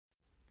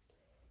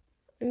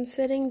I'm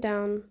sitting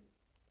down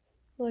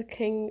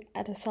looking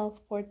at a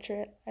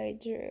self-portrait I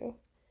drew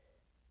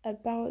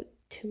about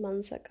 2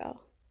 months ago,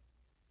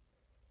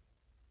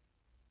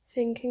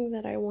 thinking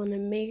that I want to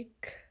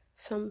make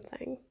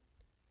something.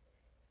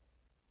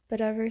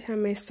 But every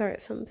time I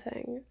start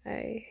something,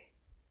 I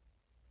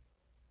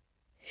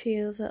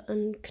feel the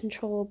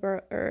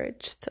uncontrollable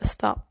urge to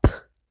stop.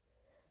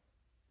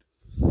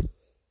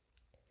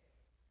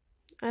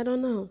 I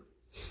don't know.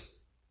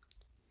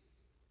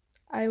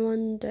 I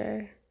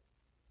wonder.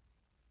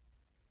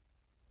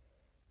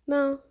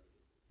 No,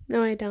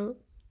 I don't.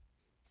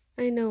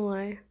 I know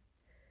why.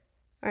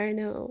 I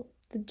know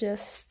the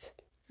gist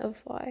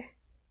of why.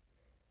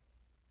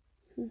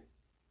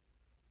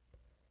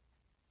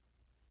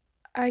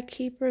 I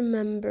keep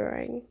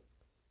remembering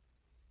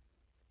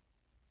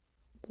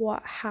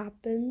what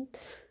happened.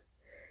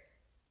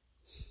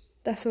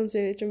 That sounds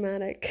really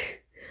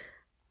dramatic.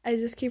 I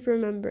just keep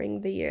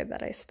remembering the year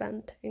that I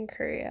spent in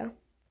Korea.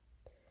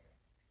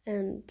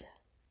 And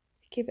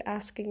I keep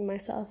asking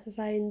myself if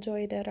I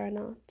enjoyed it or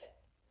not.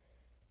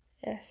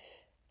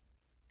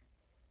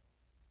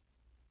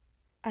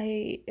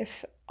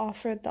 If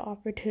offered the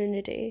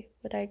opportunity,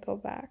 would I go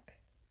back?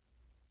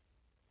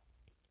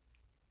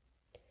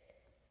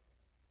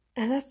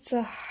 And that's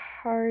a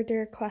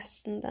harder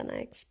question than I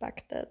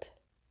expected.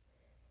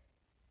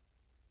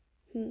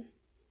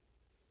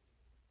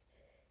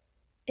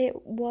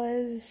 It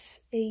was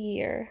a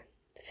year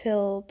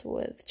filled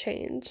with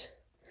change.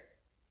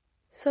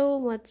 So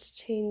much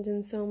change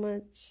and so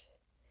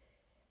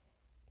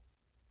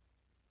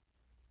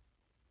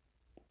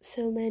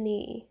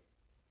many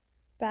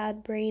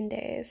bad brain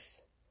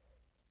days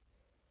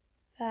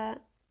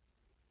that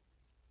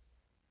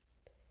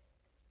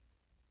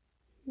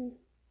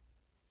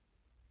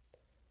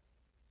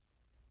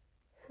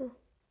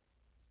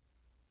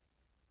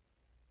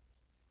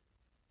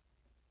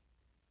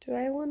do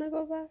I want to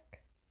go back?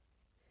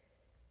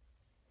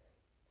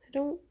 I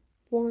don't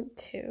want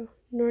to,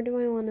 nor do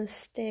I want to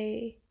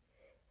stay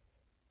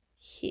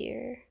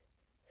here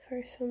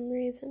for some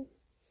reason.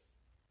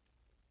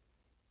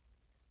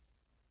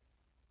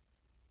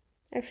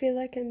 I feel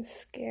like I'm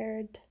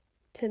scared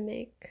to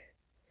make.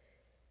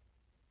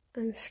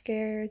 I'm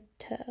scared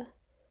to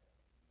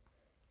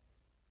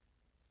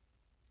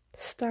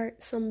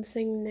start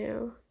something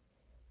new.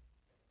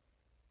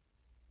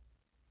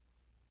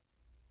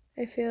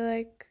 I feel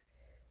like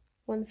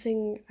one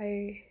thing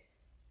I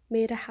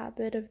made a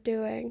habit of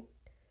doing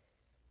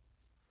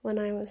when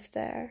I was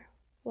there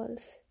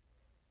was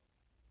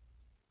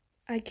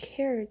I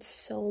cared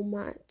so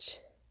much.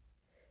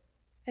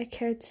 I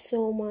cared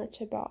so much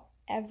about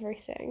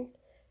everything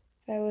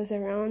that was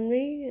around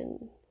me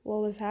and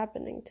what was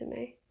happening to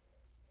me.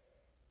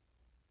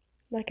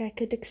 Like I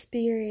could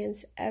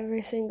experience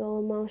every single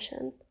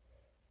emotion,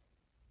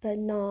 but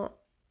not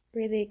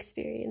really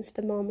experience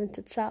the moment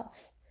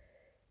itself.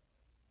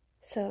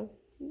 So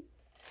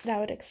that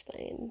would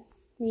explain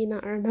me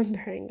not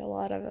remembering a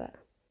lot of it.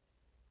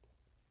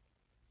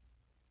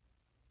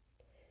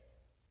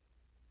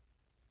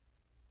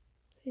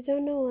 I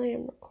don't know why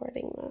I'm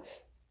recording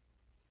this.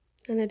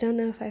 And I don't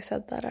know if I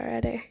said that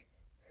already.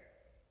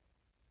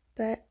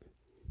 But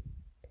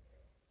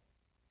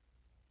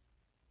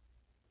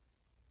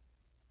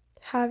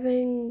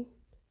having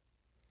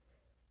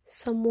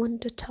someone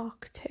to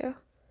talk to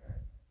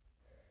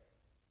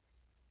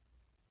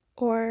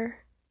or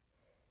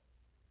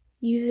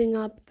using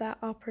up that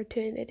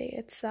opportunity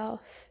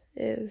itself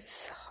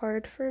is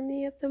hard for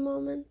me at the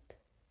moment.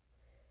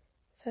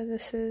 So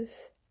this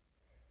is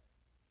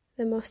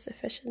the most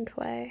efficient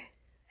way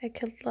I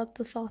could let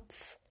the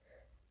thoughts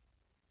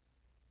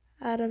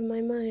out of my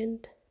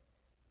mind.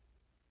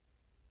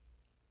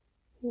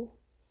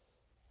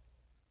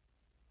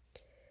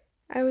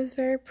 I was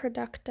very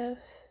productive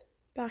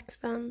back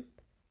then,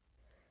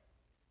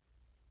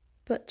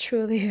 but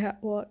truly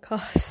at what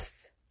cost?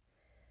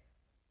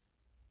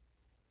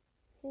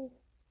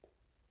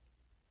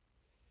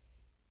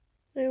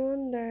 I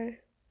wonder,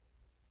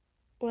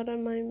 what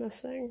am I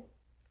missing?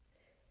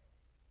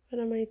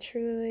 What am I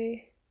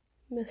truly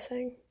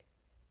missing?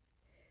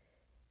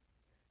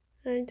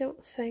 I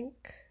don't think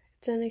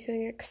it's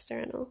anything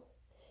external,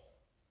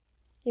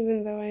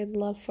 even though I'd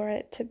love for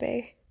it to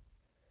be.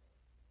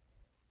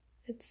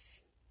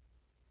 It's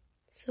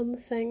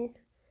something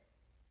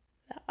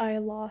that I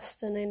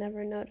lost and I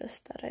never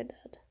noticed that I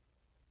did.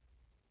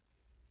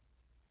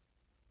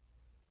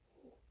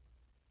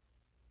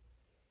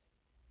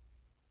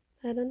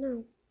 I don't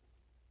know.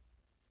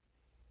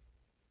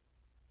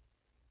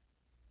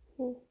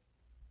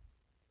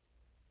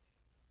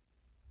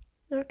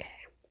 Okay.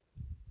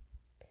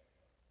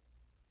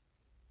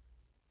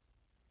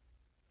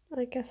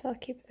 I guess I'll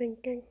keep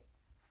thinking.